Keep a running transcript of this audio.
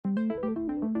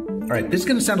All right, this is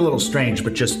going to sound a little strange,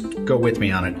 but just go with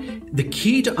me on it. The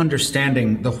key to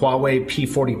understanding the Huawei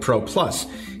P40 Pro Plus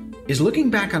is looking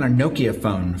back on a Nokia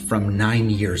phone from 9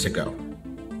 years ago.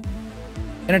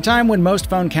 In a time when most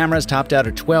phone cameras topped out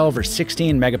at 12 or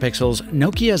 16 megapixels,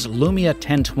 Nokia's Lumia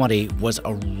 1020 was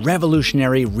a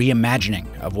revolutionary reimagining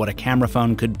of what a camera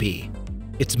phone could be.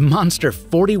 Its monster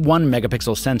 41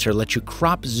 megapixel sensor lets you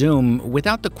crop zoom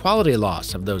without the quality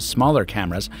loss of those smaller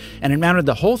cameras, and it mounted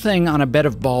the whole thing on a bed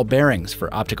of ball bearings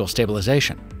for optical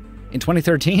stabilization. In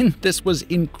 2013, this was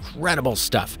incredible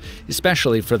stuff,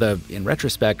 especially for the, in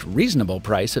retrospect, reasonable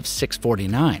price of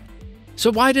 $649.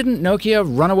 So why didn't Nokia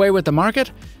run away with the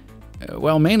market?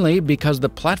 Well, mainly because the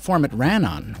platform it ran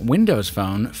on, Windows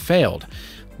Phone, failed,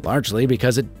 largely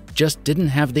because it just didn't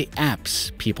have the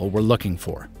apps people were looking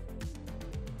for.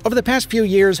 Over the past few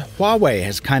years, Huawei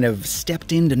has kind of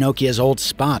stepped into Nokia's old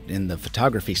spot in the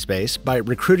photography space by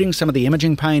recruiting some of the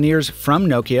imaging pioneers from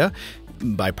Nokia,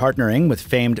 by partnering with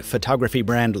famed photography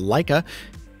brand Leica,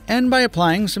 and by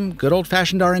applying some good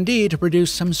old-fashioned R&D to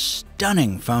produce some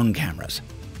stunning phone cameras.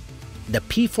 The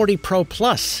P40 Pro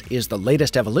Plus is the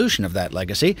latest evolution of that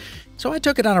legacy, so I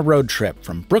took it on a road trip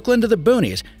from Brooklyn to the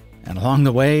boonies, and along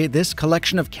the way, this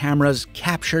collection of cameras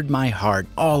captured my heart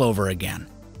all over again.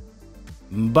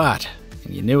 But,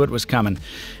 you knew it was coming,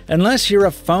 unless you're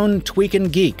a phone-tweaking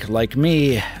geek like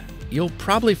me, you'll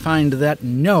probably find that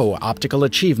no optical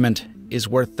achievement is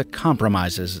worth the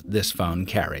compromises this phone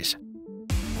carries.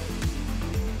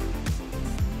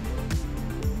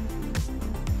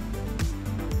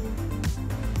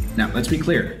 Now, let's be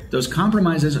clear. Those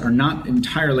compromises are not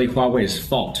entirely Huawei's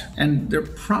fault, and they're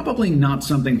probably not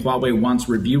something Huawei wants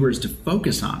reviewers to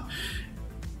focus on.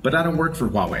 But I don't work for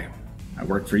Huawei. I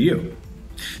work for you.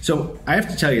 So I have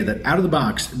to tell you that out of the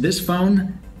box, this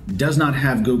phone does not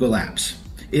have Google Apps.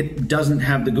 It doesn't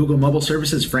have the Google Mobile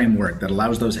Services framework that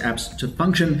allows those apps to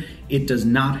function. It does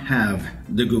not have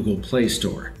the Google Play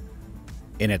Store.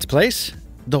 In its place,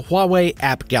 the Huawei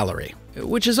App Gallery,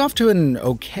 which is off to an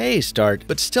okay start,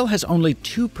 but still has only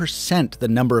 2% the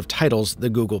number of titles the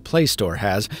Google Play Store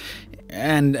has,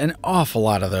 and an awful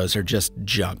lot of those are just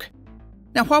junk.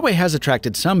 Now, Huawei has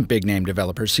attracted some big-name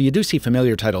developers, so you do see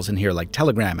familiar titles in here like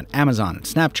Telegram and Amazon and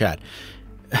Snapchat.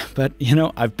 But,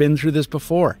 I've been through this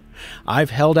before. I've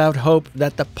held out hope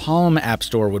that the Palm App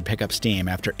Store would pick up steam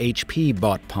after HP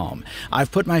bought Palm.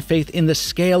 I've put my faith in the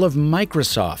scale of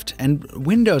Microsoft, and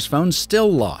Windows Phone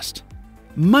still lost.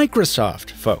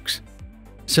 Microsoft, folks.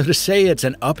 So to say it's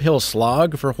an uphill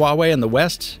slog for Huawei in the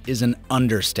West is an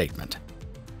understatement.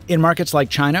 In markets like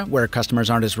China, where customers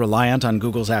aren't as reliant on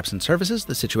Google's apps and services,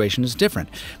 the situation is different.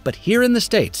 But here in the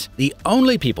States, the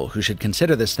only people who should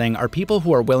consider this thing are people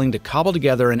who are willing to cobble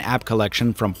together an app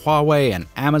collection from Huawei and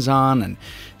Amazon and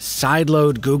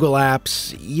sideload Google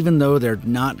apps, even though they're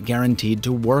not guaranteed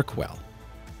to work well.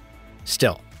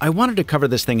 Still, I wanted to cover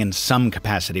this thing in some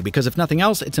capacity because if nothing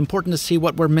else, it's important to see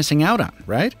what we're missing out on,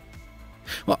 right?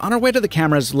 Well, on our way to the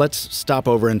cameras, let's stop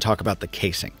over and talk about the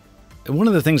casing. One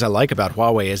of the things I like about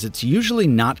Huawei is it's usually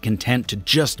not content to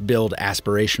just build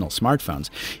aspirational smartphones.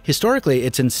 Historically,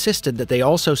 it's insisted that they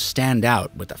also stand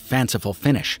out with a fanciful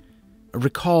finish.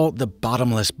 Recall the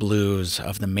bottomless blues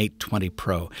of the Mate 20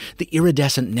 Pro, the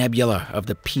iridescent nebula of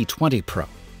the P20 Pro.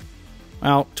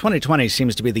 Well, 2020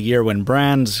 seems to be the year when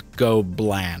brands go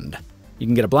bland. You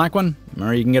can get a black one,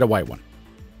 or you can get a white one.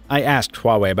 I asked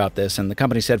Huawei about this, and the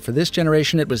company said for this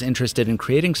generation it was interested in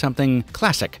creating something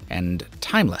classic and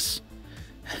timeless.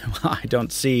 Well, I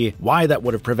don't see why that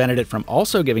would have prevented it from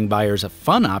also giving buyers a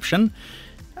fun option.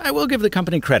 I will give the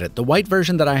company credit. The white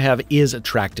version that I have is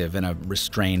attractive in a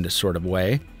restrained sort of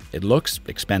way. It looks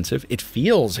expensive. It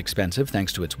feels expensive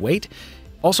thanks to its weight.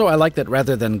 Also, I like that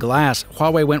rather than glass,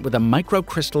 Huawei went with a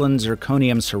microcrystalline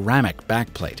zirconium ceramic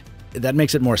backplate. That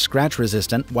makes it more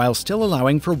scratch-resistant while still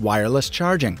allowing for wireless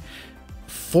charging.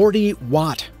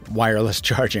 40-watt wireless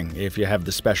charging if you have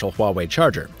the special Huawei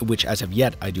charger, which as of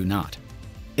yet I do not.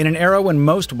 In an era when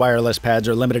most wireless pads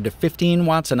are limited to 15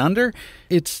 watts and under,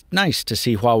 it's nice to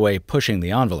see Huawei pushing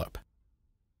the envelope.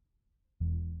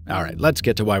 All right, let's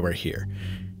get to why we're here.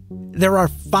 There are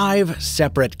 5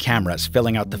 separate cameras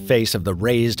filling out the face of the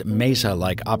raised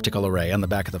mesa-like optical array on the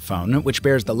back of the phone, which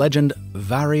bears the legend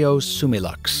Vario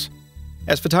Sumilux.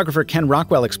 As photographer Ken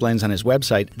Rockwell explains on his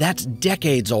website, that's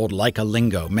decades-old Leica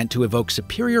lingo meant to evoke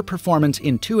superior performance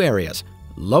in 2 areas,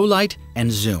 low light and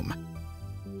zoom.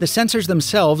 The sensors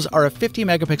themselves are a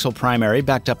 50-megapixel primary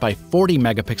backed up by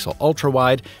 40-megapixel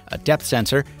ultra-wide, a depth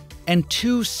sensor, and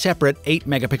 2 separate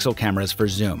 8-megapixel cameras for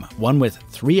zoom, one with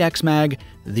 3x mag,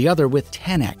 the other with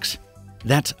 10x.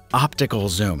 That's optical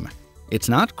zoom. It's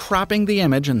not cropping the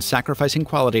image and sacrificing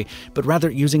quality, but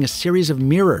rather using a series of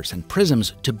mirrors and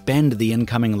prisms to bend the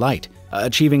incoming light,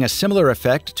 achieving a similar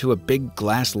effect to a big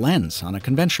glass lens on a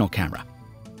conventional camera.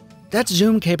 That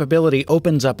zoom capability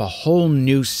opens up a whole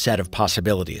new set of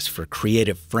possibilities for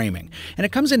creative framing, and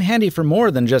it comes in handy for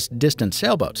more than just distant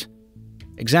sailboats.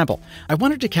 Example, I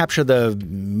wanted to capture the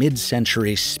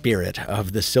mid-century spirit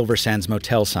of the Silver Sands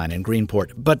Motel sign in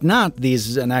Greenport, but not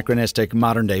these anachronistic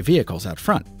modern-day vehicles out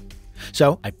front.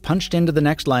 So I punched into the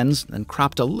next lens and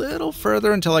cropped a little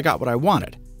further until I got what I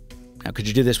wanted. Now, could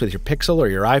you do this with your Pixel or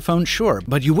your iPhone? Sure,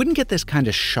 but you wouldn't get this kind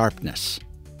of sharpness.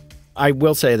 I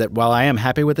will say that while I am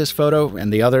happy with this photo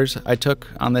and the others I took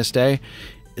on this day,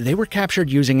 they were captured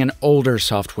using an older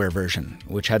software version,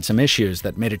 which had some issues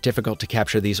that made it difficult to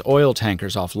capture these oil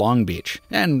tankers off Long Beach,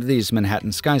 and these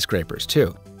Manhattan skyscrapers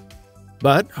too.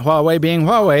 But Huawei being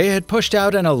Huawei had pushed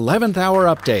out an 11th hour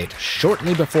update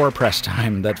shortly before press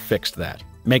time that fixed that,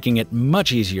 making it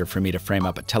much easier for me to frame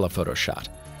up a telephoto shot.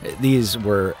 These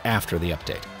were after the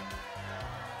update.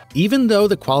 Even though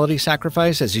the quality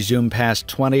sacrifice as you zoom past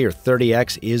 20 or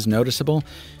 30x is noticeable,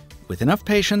 with enough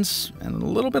patience and a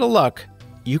little bit of luck,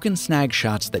 you can snag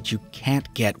shots that you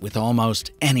can't get with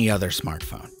almost any other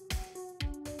smartphone.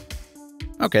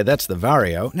 Okay, that's the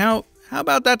Vario. Now, how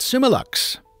about that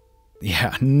Summilux?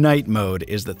 Yeah, night mode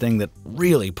is the thing that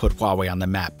really put Huawei on the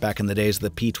map back in the days of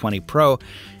the P40 Pro,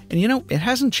 and it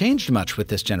hasn't changed much with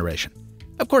this generation.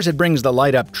 Of course, it brings the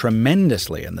light up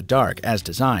tremendously in the dark, as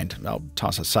designed. I'll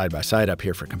toss a side-by-side up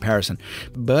here for comparison.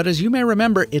 But as you may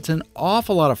remember, it's an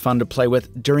awful lot of fun to play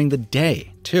with during the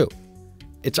day, too.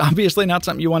 It's obviously not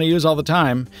something you want to use all the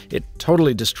time. It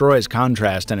totally destroys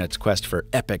contrast in its quest for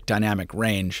epic dynamic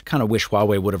range. Kind of wish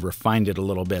Huawei would have refined it a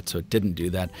little bit so it didn't do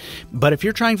that. But if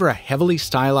you're trying for a heavily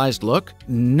stylized look,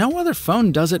 no other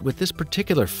phone does it with this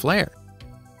particular flair.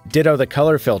 Ditto the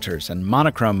color filters and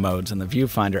monochrome modes in the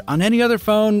viewfinder. On any other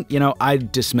phone,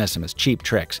 I'd dismiss them as cheap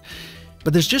tricks.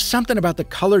 But there's just something about the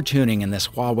color tuning in this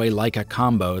Huawei Leica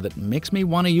combo that makes me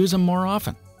want to use them more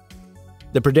often.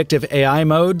 The predictive AI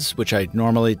modes, which I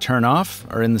normally turn off,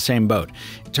 are in the same boat.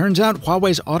 It turns out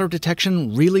Huawei's auto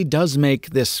detection really does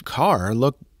make this car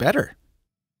look better.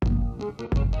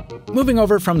 Moving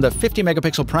over from the 50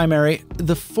 megapixel primary,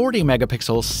 the 40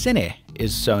 megapixel Cine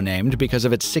is so named because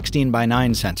of its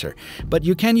 16:9 sensor, but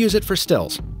you can use it for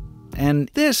stills. And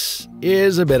this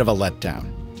is a bit of a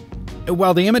letdown.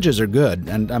 While the images are good,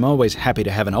 and I'm always happy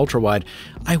to have an ultra-wide,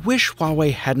 I wish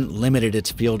Huawei hadn't limited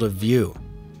its field of view.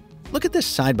 Look at this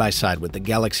side-by-side with the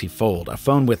Galaxy Fold, a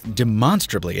phone with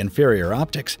demonstrably inferior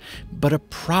optics, but a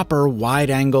proper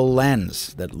wide-angle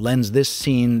lens that lends this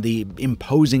scene the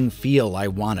imposing feel I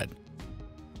wanted.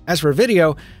 As for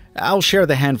video, I'll share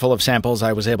the handful of samples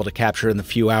I was able to capture in the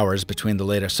few hours between the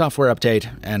latest software update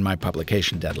and my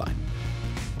publication deadline.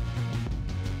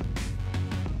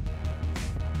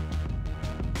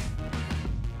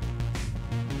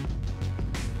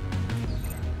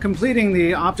 Completing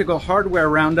the optical hardware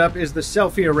roundup is the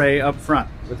selfie array up front,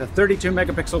 with a 32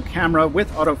 megapixel camera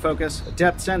with autofocus, a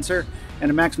depth sensor, and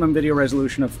a maximum video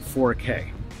resolution of 4K.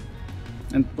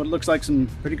 And what looks like some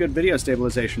pretty good video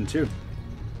stabilization too.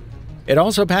 It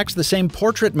also packs the same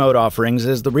portrait mode offerings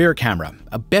as the rear camera,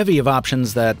 a bevy of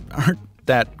options that aren't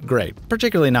that great,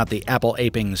 particularly not the Apple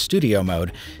aping studio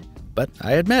mode. But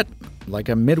I admit, like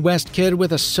a Midwest kid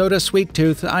with a soda sweet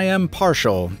tooth, I am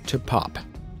partial to pop.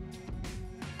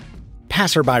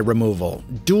 Passerby removal,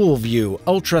 dual view,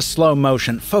 ultra slow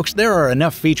motion. Folks, there are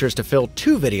enough features to fill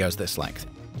 2 videos this length.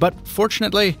 But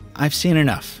fortunately, I've seen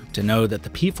enough to know that the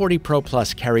P40 Pro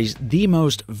Plus carries the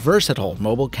most versatile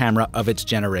mobile camera of its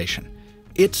generation.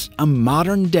 It's a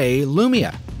modern-day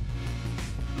Lumia.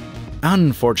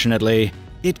 Unfortunately,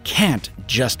 it can't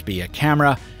just be a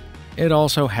camera, it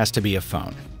also has to be a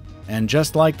phone. And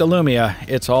just like the Lumia,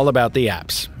 it's all about the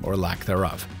apps, or lack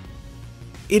thereof.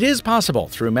 It is possible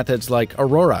through methods like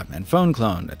Aurora and Phone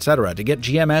Clone, etc., to get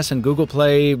GMS and Google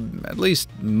Play at least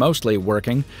mostly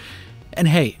working. And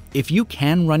hey, if you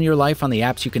can run your life on the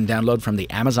apps you can download from the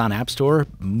Amazon App Store,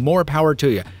 more power to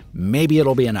you. Maybe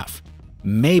it'll be enough.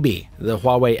 Maybe the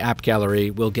Huawei App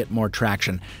Gallery will get more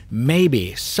traction.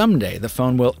 Maybe someday the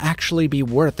phone will actually be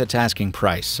worth its asking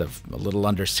price of a little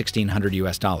under $1,600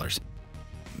 US.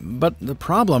 But the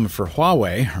problem for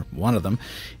Huawei, or one of them,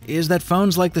 is that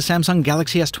phones like the Samsung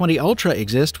Galaxy S20 Ultra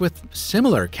exist with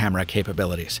similar camera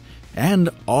capabilities, and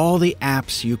all the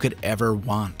apps you could ever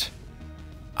want.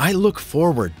 I look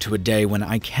forward to a day when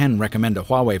I can recommend a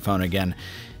Huawei phone again,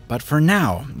 but for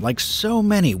now, like so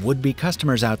many would-be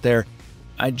customers out there,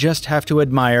 I just have to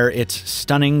admire its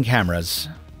stunning cameras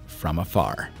from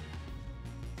afar.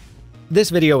 This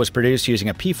video was produced using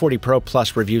a P40 Pro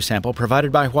Plus review sample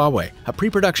provided by Huawei, a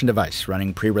pre-production device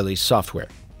running pre-release software.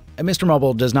 Mr.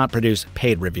 Mobile does not produce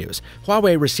paid reviews.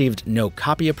 Huawei received no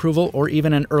copy approval or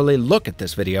even an early look at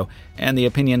this video, and the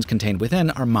opinions contained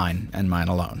within are mine and mine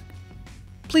alone.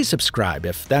 Please subscribe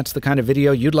if that's the kind of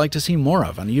video you'd like to see more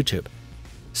of on YouTube.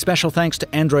 Special thanks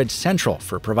to Android Central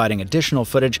for providing additional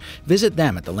footage. Visit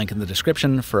them at the link in the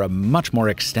description for a much more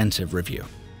extensive review.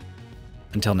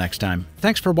 Until next time,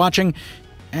 thanks for watching,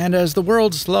 and as the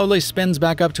world slowly spins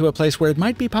back up to a place where it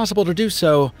might be possible to do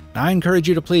so, I encourage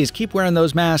you to please keep wearing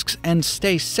those masks and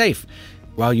stay safe,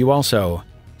 while you also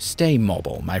stay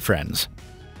mobile, my friends.